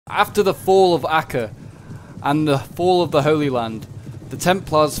After the fall of Acre and the fall of the Holy Land, the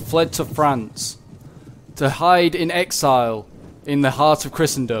Templars fled to France to hide in exile in the heart of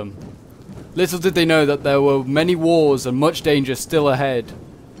Christendom. Little did they know that there were many wars and much danger still ahead.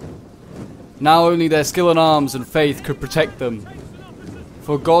 Now only their skill in arms and faith could protect them,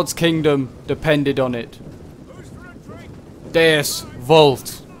 for God's kingdom depended on it. Deus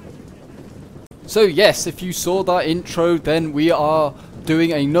Vult. So yes, if you saw that intro, then we are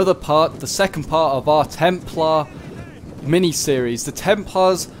doing another part, the second part of our Templar mini-series. The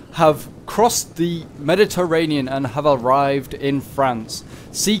Templars have crossed the Mediterranean and have arrived in France,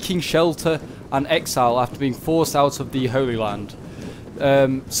 seeking shelter and exile after being forced out of the Holy Land.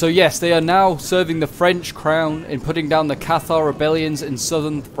 So yes, they are now serving the French crown in putting down the Cathar rebellions in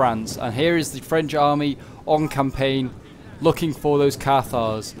southern France. And here is the French army on campaign, looking for those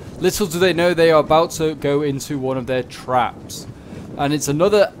Cathars. Little do they know they are about to go into one of their traps. And it's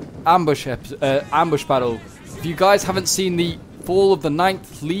another ambush battle. If you guys haven't seen the Fall of the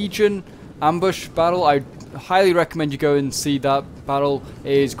 9th Legion ambush battle, I highly recommend you go and see that battle.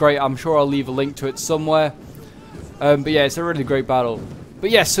 It is great. I'm sure I'll leave a link to it somewhere. But yeah, it's a really great battle.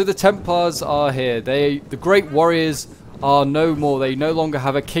 But yes, so the Templars are here. The great warriors are no more. They no longer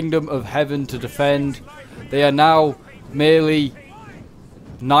have a kingdom of heaven to defend. They are now merely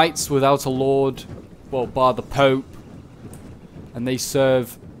knights without a lord, well, bar the Pope. And they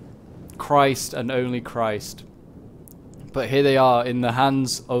serve Christ and only Christ. But here they are in the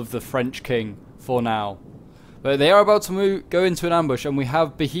hands of the French king for now. But they are about to go into an ambush, and we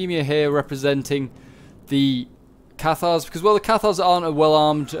have Bohemia here representing the Cathars, because, well, the Cathars aren't a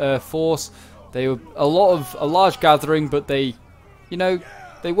well-armed force. They were a large gathering, but they, you know,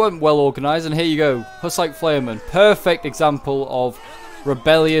 they weren't well organised. And here you go, Hussite Flairmen, perfect example of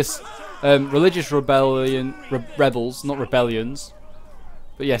rebellious, religious rebels, not rebellions.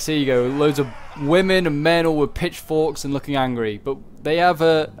 But yes, here you go, loads of women and men all with pitchforks and looking angry. But they have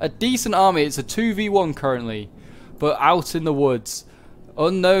a decent army. It's a 2v1 currently, but out in the woods.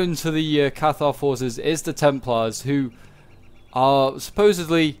 Unknown to the Cathar forces is the Templars, who are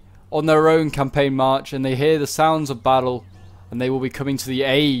supposedly on their own campaign march, and they hear the sounds of battle, and they will be coming to the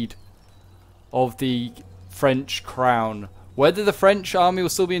aid of the French crown. Whether the French army will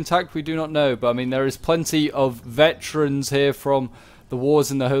still be intact, we do not know, but I mean, there is plenty of veterans here from the wars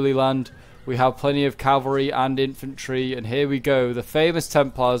in the Holy Land. We have plenty of cavalry and infantry, and here we go, the famous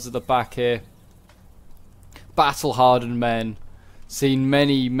Templars at the back here. Battle-hardened men. Seen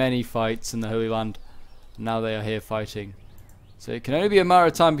many fights in the Holy Land. Now they are here fighting. So it can only be a matter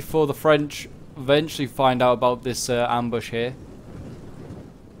of time before the French eventually find out about this ambush here.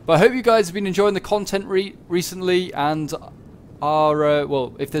 But I hope you guys have been enjoying the content recently, and are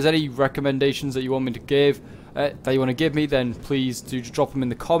well, if there's any recommendations that you want me to give, me, then please do just drop them in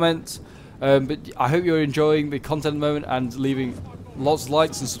the comments. But I hope you're enjoying the content at the moment and leaving lots of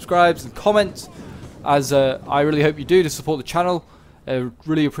likes and subscribes and comments, as I really hope you do to support the channel.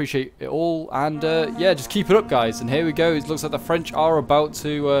 Really appreciate it all, and yeah, just keep it up, guys. And here we go. It looks like the French are about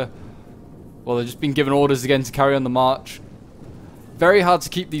to well, they've just been given orders again to carry on the march. Very hard to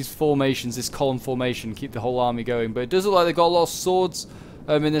keep these formations, this column formation, keep the whole army going, but it does look like they've got a lot of swords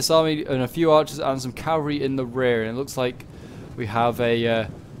in this army, and a few archers and some cavalry in the rear. And it looks like we have a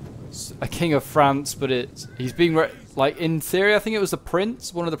king of France, but he's being like, in theory, I think it was the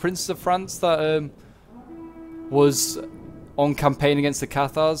prince, one of the princes of France that was on campaign against the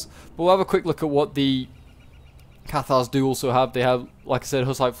Cathars. But we'll have a quick look at what the Cathars do also have. They have, like I said,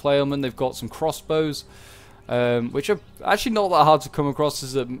 Hussite Flairmen. They've got some crossbows, which are actually not that hard to come across.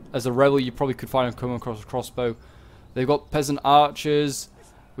 As a rebel, you probably could come across a crossbow. They've got peasant archers.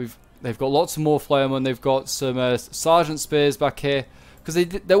 They've got lots of more Flairmen. They've got some sergeant spears back here, because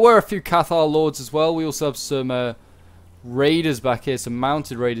there were a few Cathar lords as well. We also have some raiders back here, some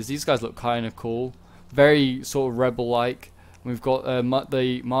mounted raiders. These guys look kind of cool, very sort of rebel-like. We've got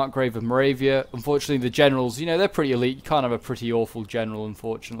the Markgrave of Moravia. Unfortunately, the generals, you know, they're pretty elite. You can't have a pretty awful general,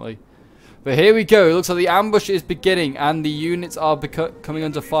 unfortunately. But here we go. It looks like the ambush is beginning, and the units are coming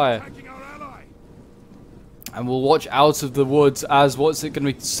under fire. And we'll watch out of the woods, as what's it going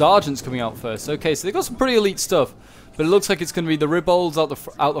to be? Sergeants coming out first. Okay, so they've got some pretty elite stuff, but it looks like it's going to be the Ribolds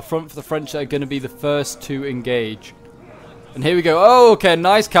out the front for the French that are going to be the first to engage. And here we go. Oh, okay,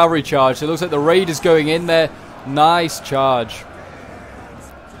 nice cavalry charge. So it looks like the raiders going in there. Nice charge.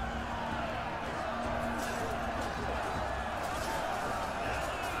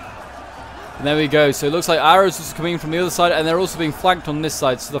 And there we go. So it looks like arrows are coming in from the other side, and they're also being flanked on this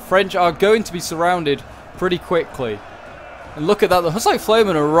side. So the French are going to be surrounded pretty quickly. And look at that. The Hussite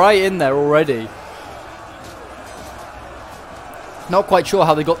Flairmen are right in there already. Not quite sure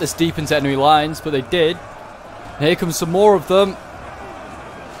how they got this deep into enemy lines, but they did. And here comes some more of them.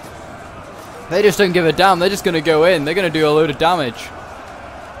 They just don't give a damn. They're just going to go in. They're going to do a load of damage.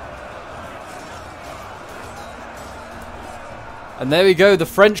 And there we go. The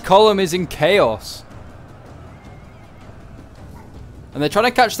French column is in chaos. And they're trying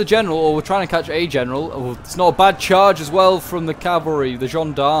to catch the general, or we're trying to catch a general. Oh, it's not a bad charge as well from the cavalry, the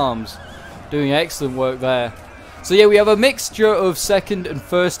gendarmes. Doing excellent work there. So yeah, we have a mixture of second and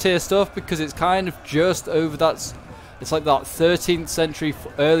first tier stuff because it's kind of just over that. It's like that 13th century,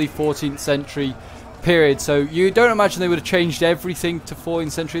 early 14th century period. So you don't imagine they would have changed everything to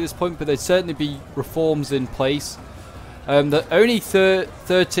 14th century at this point, but there'd certainly be reforms in place. The only third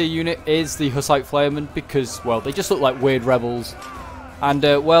tier unit is the Hussite Flairmen because, well, they just look like weird rebels. And,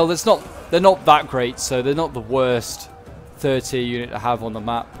 well, they're not that great, so they're not the worst third tier unit to have on the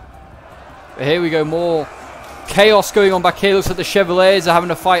map. But here we go, more chaos going on back here. Looks like the Chevaliers are having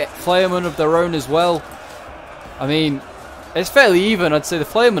to fight Flairmen of their own as well. I mean, it's fairly even. I'd say the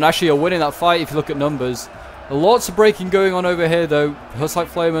Flairmen actually are winning that fight if you look at numbers. Lots of breaking going on over here, though. Hussite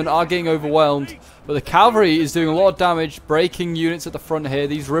Flairmen are getting overwhelmed. But the cavalry is doing a lot of damage, breaking units at the front here.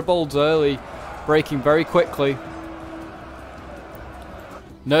 These Ribolds early, breaking very quickly.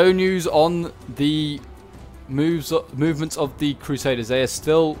 No news on the movements of the Crusaders. They are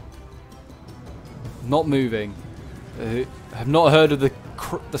still not moving. Have not heard of the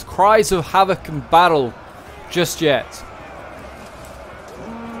cries of havoc and battle just yet.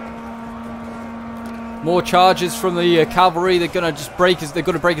 More charges from the cavalry. They're gonna just break. They're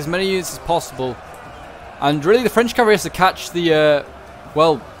gonna break as many units as possible. And really, the French cavalry has to catch the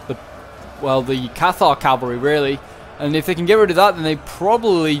the Cathar cavalry really. And if they can get rid of that, then they're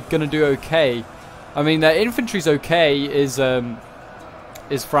probably gonna do okay. I mean, their infantry's okay. Is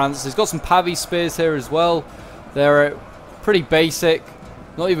France? It's got some Pavie spears here as well. They're pretty basic.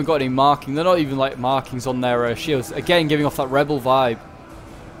 Not even got any marking. They're not even like markings on their shields. Again, giving off that rebel vibe.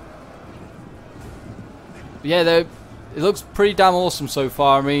 But yeah, it looks pretty damn awesome so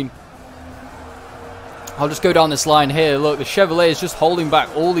far. I mean, I'll just go down this line here. Look, the Chevaliers just holding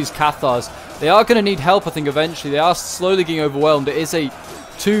back all these Cathars. They are going to need help, I think, eventually. They are slowly getting overwhelmed. It is a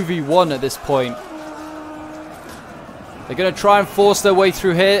 2v1 at this point. They're going to try and force their way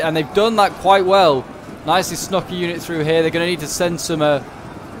through here, and they've done that quite well. Nicely snuck a unit through here. They're going to need to send some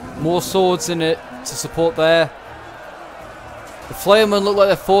more swords in it to support there. The Flairmen look like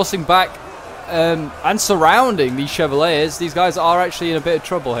they're forcing back and surrounding these Chevaliers. These guys are actually in a bit of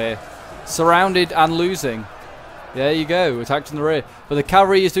trouble here. Surrounded and losing. There you go, attacked in the rear. But the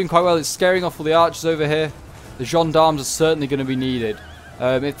cavalry is doing quite well. It's scaring off all the archers over here. The gendarmes are certainly going to be needed.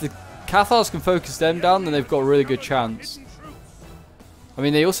 If the Cathars can focus them down, then they've got a really good chance. I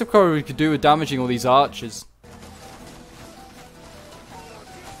mean, they also probably could do with damaging all these archers.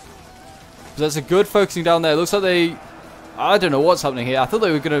 There's a good focusing down there. It looks like they... I don't know what's happening here. I thought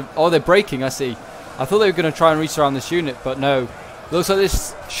they were going to... Oh, they're breaking, I see. I thought they were going to try and reach around this unit, but no. It looks like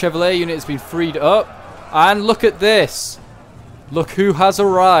this Chevalier unit has been freed up. And look at this. Look who has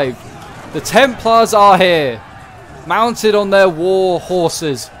arrived. The Templars are here. Mounted on their war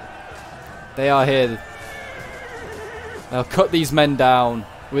horses. They are here. They'll cut these men down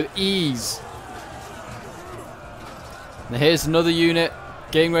with ease. And here's another unit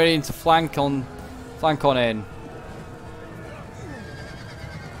getting ready to flank on in.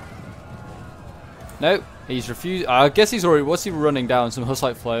 Nope, he's refused. I guess he's already. What's he running down? Some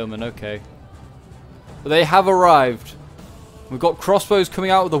Hussite Flairmen. Okay. But they have arrived. We've got crossbows coming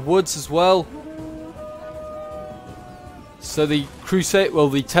out of the woods as well. So the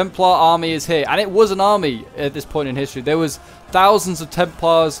the Templar army is here, and it was an army at this point in history. There was thousands of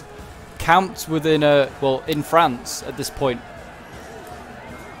Templars camped within in France at this point.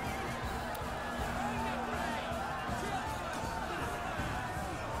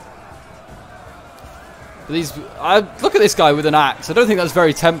 But look at this guy with an axe. I don't think that's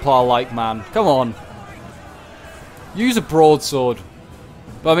very Templar-like, man. Come on. Use a broadsword.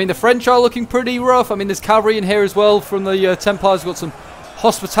 But I mean, the French are looking pretty rough. I mean, there's cavalry in here as well from the Templars. We've got some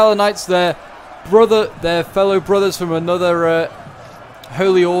Hospitaller Knights, their fellow brothers from another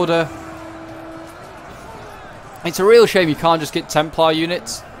holy order. It's a real shame you can't just get Templar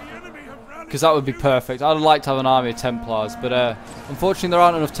units, because that would be perfect. I'd like to have an army of Templars, but unfortunately there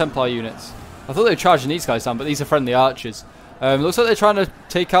aren't enough Templar units. I thought they were charging these guys down, but these are friendly archers. Looks like they're trying to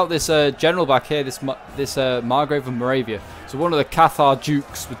take out this general back here, this Margrave of Moravia. So one of the Cathar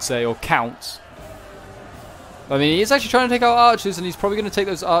dukes would say, or counts. I mean, he's actually trying to take out archers, and he's probably going to take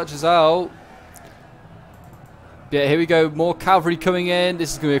those archers out. Yeah, here we go. More cavalry coming in.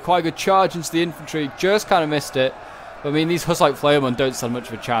 This is going to be quite a good charge into the infantry. Just kind of missed it. But I mean, these Hussite Flailmen don't stand much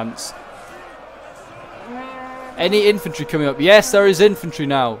of a chance. Any infantry coming up? Yes, there is infantry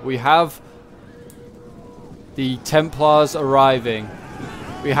now. We have the Templars arriving.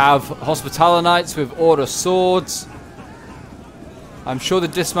 We have Hospitaller Knights with Order Swords. I'm sure the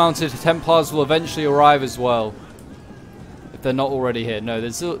dismounted Templars will eventually arrive as well. If they're not already here. No,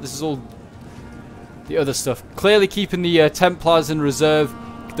 this is all the other stuff. Clearly keeping the Templars in reserve.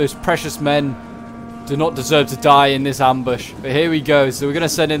 Those precious men do not deserve to die in this ambush. But here we go. So we're going to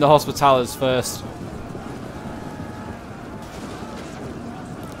send in the Hospitallers first.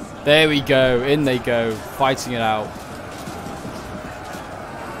 There we go. In they go. Fighting it out.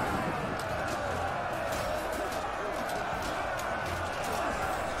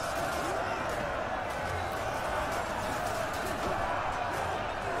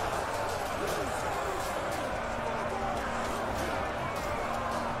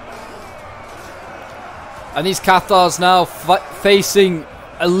 And these Cathars now facing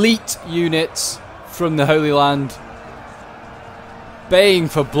elite units from the Holy Land. Baying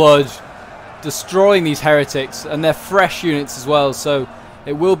for blood. Destroying these heretics. And they're fresh units as well. So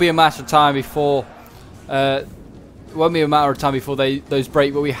it will be a matter of time before... it won't be a matter of time before those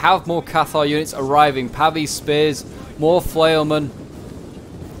break. But we have more Cathar units arriving. Pavy spears. More flailmen.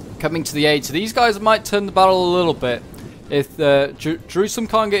 Coming to the aid. So these guys might turn the battle a little bit. If Jerusalem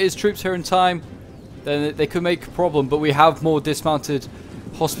can't get his troops here in time, then they could make a problem. But we have more dismounted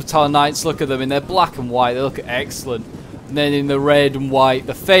Hospitaller Knights. Look at them in their black and white. They look excellent. And then in the red and white,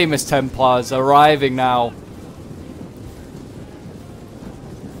 the famous Templars arriving now.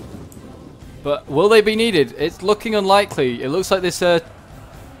 But will they be needed? It's looking unlikely. It looks like this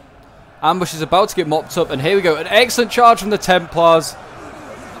ambush is about to get mopped up. And here we go. An excellent charge from the Templars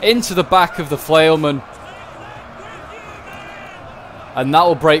into the back of the Flailmen. And that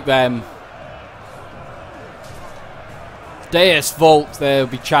will break them. Deus Vult, they'll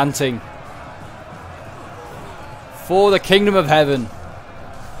be chanting. For the kingdom of heaven.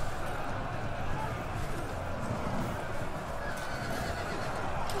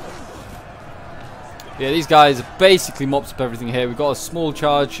 Yeah, these guys have basically mopped up everything here. We've got a small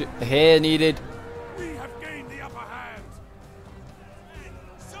charge here needed. We have gained the upper hand.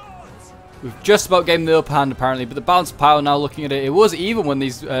 We've just about gained the upper hand apparently, but the balance of power now looking at it, it was even when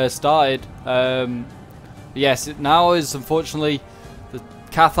these started. Yes, it now is unfortunately the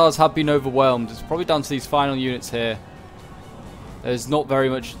Cathars have been overwhelmed. It's probably down to these final units here. There's not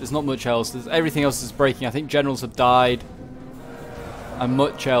much else. Everything else is breaking. I think generals have died. And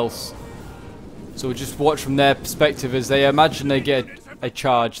much else. So we'll just watch from their perspective as they imagine they get a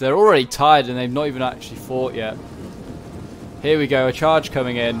charge. They're already tired and they've not even actually fought yet. Here we go, a charge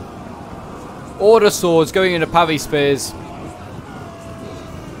coming in. Order swords going into Pavy spears.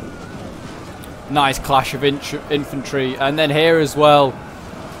 Nice clash of infantry. And then here as well,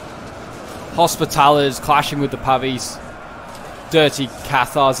 Hospitallers clashing with the Pavies. Dirty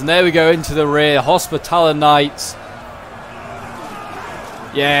Cathars. And there we go into the rear. Hospitaller Knights.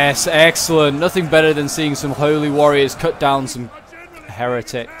 Yes, excellent. Nothing better than seeing some holy warriors cut down some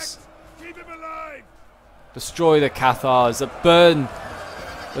heretics. Destroy the Cathars. Burn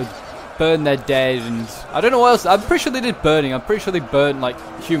their dead. And I don't know what else. I'm pretty sure they did burning. I'm pretty sure they burned like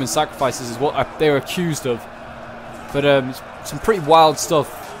human sacrifices is what they were accused of. But some pretty wild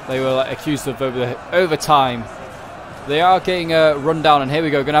stuff they were like, accused of over time. They are getting run down, and here we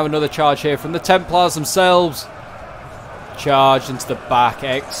go. Going to have another charge here from the Templars themselves. Charge into the back,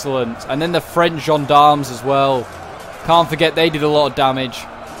 excellent. And then the French gendarmes as well. Can't forget they did a lot of damage.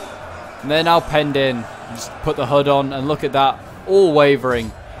 And they're now penned in. Just put the hood on, and look at that, all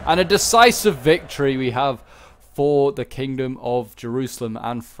wavering. And a decisive victory we have for the Kingdom of Jerusalem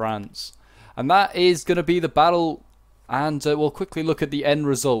and France. And that is going to be the battle, and we'll quickly look at the end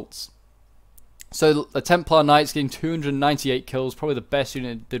results. So the Templar Knights getting 298 kills, probably the best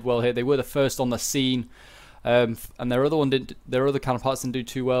unit did well here. They were the first on the scene, and their other counterparts didn't do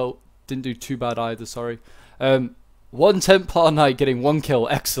too well, didn't do too bad either. Sorry. One Templar Knight getting 1 kill,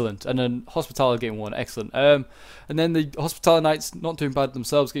 excellent, and then Hospitaller getting 1, excellent. And then the Hospitaller Knights not doing bad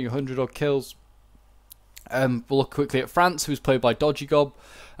themselves, getting 100 odd kills. We'll look quickly at France, who's played by Dodgy Gob.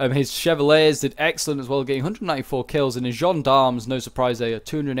 His Chevaliers did excellent as well, getting 194 kills, and his Gendarmes, no surprise, they are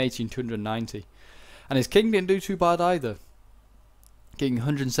 280 and 290. And his King didn't do too bad either, getting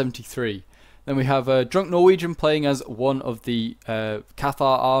 173. Then we have Drunk Norwegian playing as one of the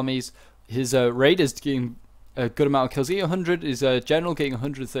Cathar armies. His Raiders getting a good amount of kills, getting 100. His General getting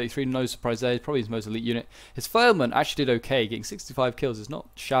 133, no surprise there. He's probably his most elite unit. His Flailmen actually did okay, getting 65 kills. It's not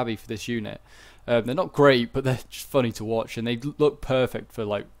shabby for this unit. They're not great, but they're just funny to watch, and they look perfect for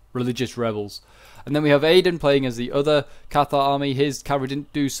like religious rebels. And then we have Aiden playing as the other Cathar army. His cavalry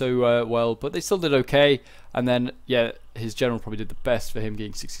didn't do so well, but they still did okay. And then, yeah, his general probably did the best for him,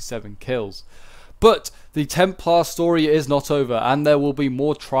 getting 67 kills. But the Templar story is not over, and there will be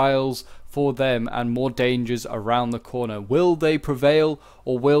more trials for them and more dangers around the corner. Will they prevail,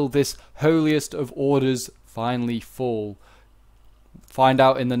 or will this holiest of orders finally fall? Find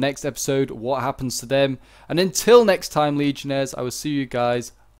out in the next episode what happens to them. And until next time, Legionnaires, I will see you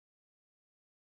guys